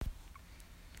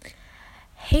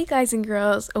Hey guys and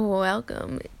girls,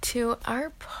 welcome to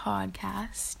our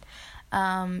podcast.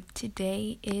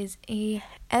 Today is a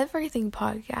everything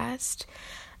podcast,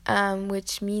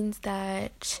 which means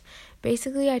that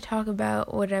basically I talk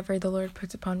about whatever the Lord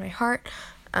puts upon my heart,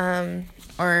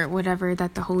 or whatever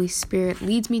that the Holy Spirit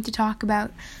leads me to talk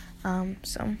about.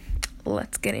 So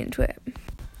let's get into it.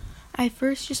 I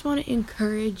first just want to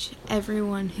encourage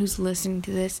everyone who's listening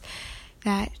to this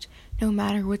that no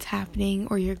matter what's happening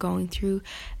or you're going through,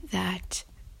 that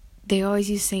they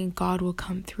always use saying God will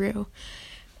come through.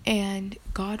 And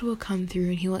God will come through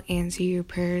and He will answer your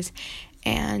prayers.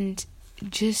 And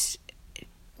just,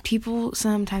 people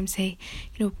sometimes say,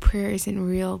 prayer isn't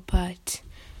real, but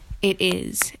it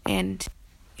is. And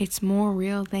it's more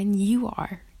real than you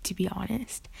are, to be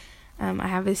honest. I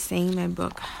have this saying in my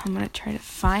book. I'm going to try to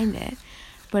find it.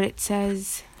 But it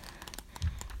says,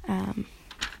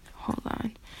 hold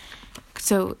on.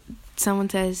 So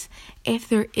someone says, if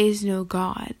there is no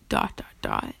God, ...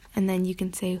 And then you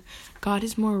can say, God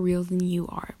is more real than you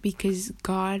are, because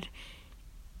God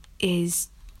is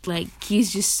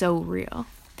He's just so real.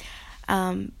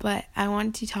 But I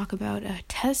wanted to talk about a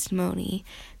testimony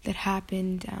that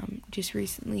happened just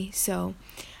recently. So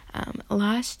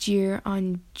last year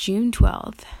on June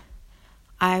 12th,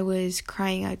 I was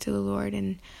crying out to the Lord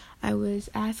and I was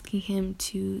asking Him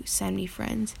to send me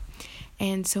friends.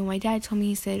 And so my dad told me,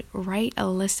 he said, write a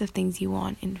list of things you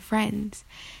want in friends.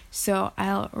 So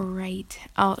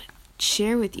I'll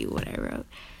share with you what I wrote.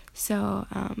 So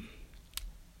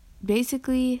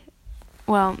basically,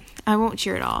 well, I won't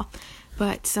share it all,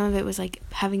 but some of it was like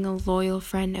having a loyal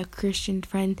friend, a Christian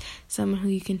friend, someone who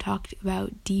you can talk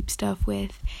about deep stuff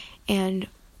with, and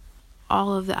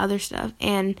all of the other stuff.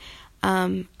 And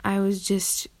I was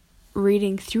just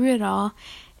reading through it all,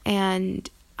 and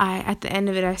at the end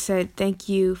of it, I said, thank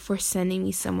you for sending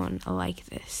me someone like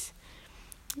this.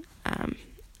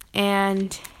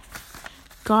 And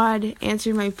God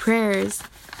answered my prayers,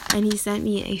 and He sent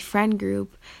me a friend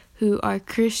group who are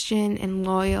Christian and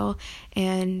loyal.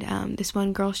 And this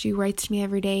one girl, she writes to me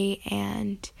every day,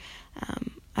 and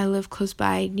I live close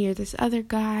by near this other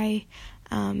guy.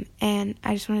 And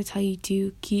I just want to tell you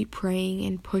to keep praying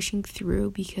and pushing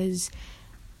through, because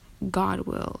God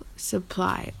will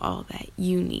supply all that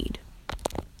you need.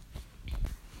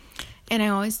 And I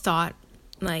always thought,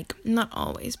 not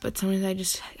always, but sometimes I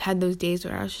just had those days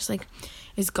where I was just like,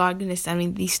 is God going to send me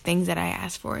these things that I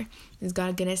asked for? Is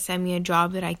God going to send me a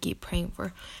job that I keep praying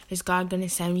for? Is God going to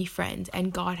send me friends?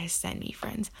 And God has sent me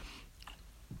friends.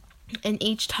 And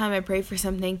each time I pray for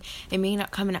something, it may not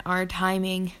come in our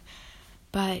timing,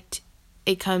 but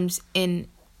it comes in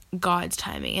God's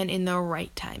timing and in the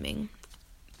right timing.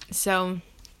 So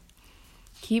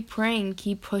keep praying,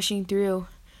 keep pushing through.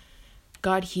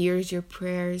 God hears your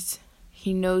prayers.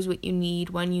 He knows what you need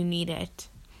when you need it.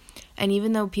 And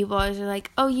even though people always are like,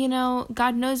 oh,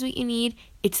 God knows what you need,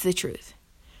 it's the truth.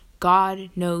 God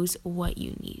knows what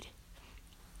you need.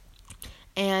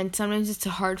 And sometimes it's a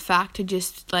hard fact to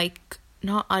just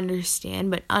not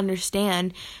understand, but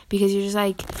understand, because you're just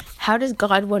like, how does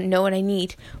God know what I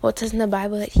need? Well, it says in the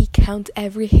Bible that He counts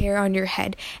every hair on your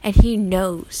head, and He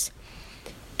knows.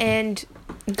 And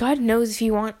God knows if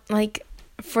you want,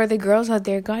 for the girls out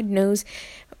there, God knows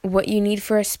what you need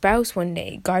for a spouse one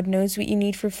day. God knows what you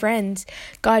need for friends.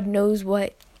 God knows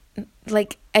what,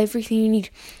 everything you need.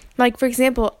 For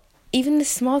example, even the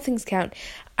small things count.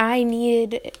 I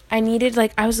needed,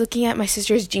 I was looking at my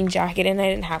sister's jean jacket and I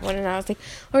didn't have one, and I was like,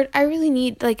 Lord, I really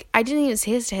need, I didn't even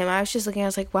say this to Him. I was just looking, I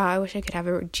was like, wow, I wish I could have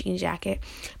a jean jacket,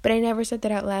 but I never said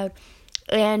that out loud.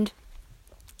 And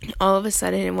all of a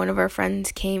sudden, one of our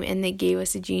friends came and they gave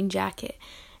us a jean jacket,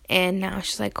 and now it's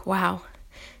just like, wow.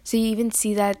 So you even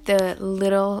see that the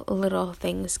little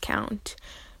things count,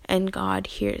 and God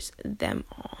hears them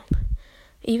all.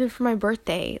 Even for my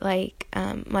birthday,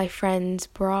 my friends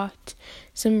brought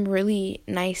some really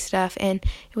nice stuff, and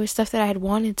it was stuff that I had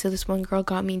wanted. So this one girl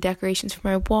got me decorations for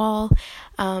my wall,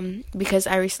 because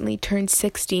I recently turned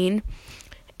 16,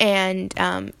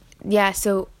 and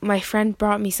so my friend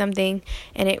brought me something,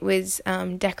 and it was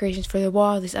decorations for the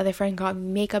wall. This other friend got me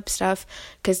makeup stuff,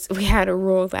 because we had a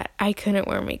rule that I couldn't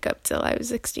wear makeup till I was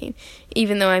 16,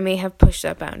 even though I may have pushed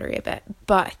that boundary a bit,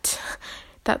 but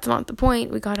that's not the point.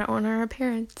 We gotta honor our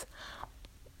parents.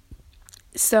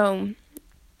 So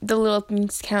the little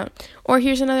things count. Or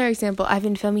here's another example. I've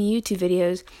been filming YouTube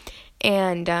videos,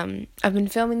 and I've been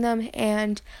filming them,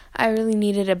 and I really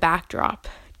needed a backdrop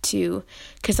too,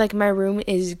 because my room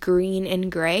is green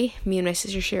and gray. Me and my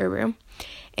sister share a room,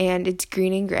 and it's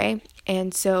green and gray,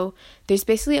 and so there's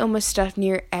basically almost stuff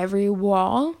near every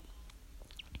wall.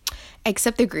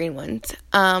 except the green ones.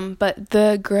 But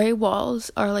the gray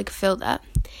walls are like filled up.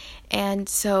 And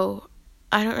so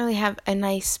I don't really have a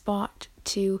nice spot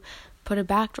to put a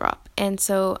backdrop. And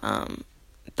so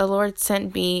the Lord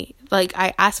sent me, like,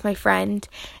 I asked my friend,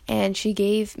 and she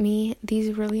gave me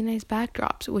these really nice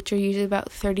backdrops, which are usually about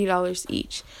 $30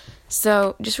 each.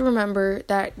 So just remember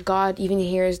that God even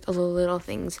hears the little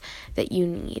things that you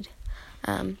need.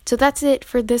 So that's it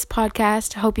for this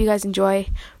podcast. I hope you guys enjoy.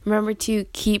 Remember to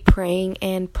keep praying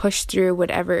and push through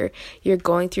whatever you're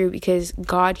going through, because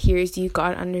God hears you,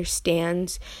 God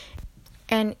understands.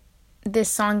 And this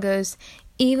song goes,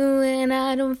 even when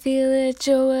I don't feel it,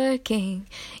 you're working.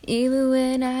 Even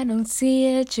when I don't see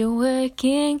it, you're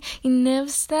working. You never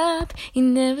stop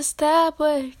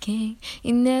working.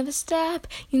 You never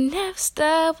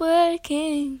stop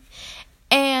working.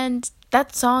 And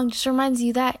that song just reminds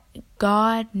you that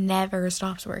God never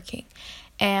stops working.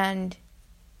 And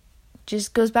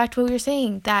just goes back to what we were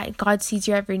saying, that God sees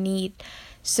your every need.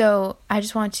 So I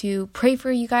just want to pray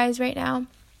for you guys right now.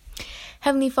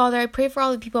 Heavenly Father, I pray for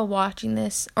all the people watching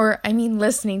this,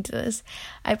 listening to this.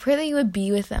 I pray that you would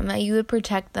be with them, that you would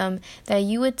protect them, that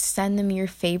you would send them your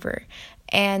favor,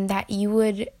 and that you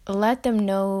would let them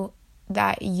know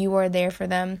that you are there for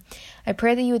them. I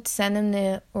pray that you would send them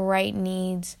the right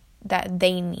needs that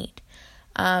they need.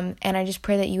 And I just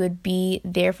pray that you would be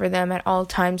there for them at all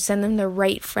times. Send them the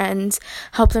right friends.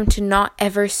 Help them to not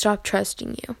ever stop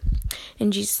trusting you. In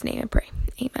Jesus' name I pray.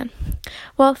 Amen.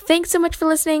 Well, thanks so much for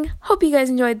listening. Hope you guys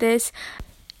enjoyed this.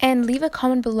 And leave a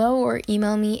comment below or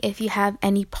email me if you have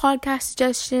any podcast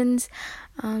suggestions.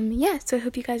 So I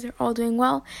hope you guys are all doing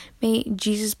well. May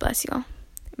Jesus bless you all.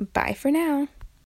 Bye for now.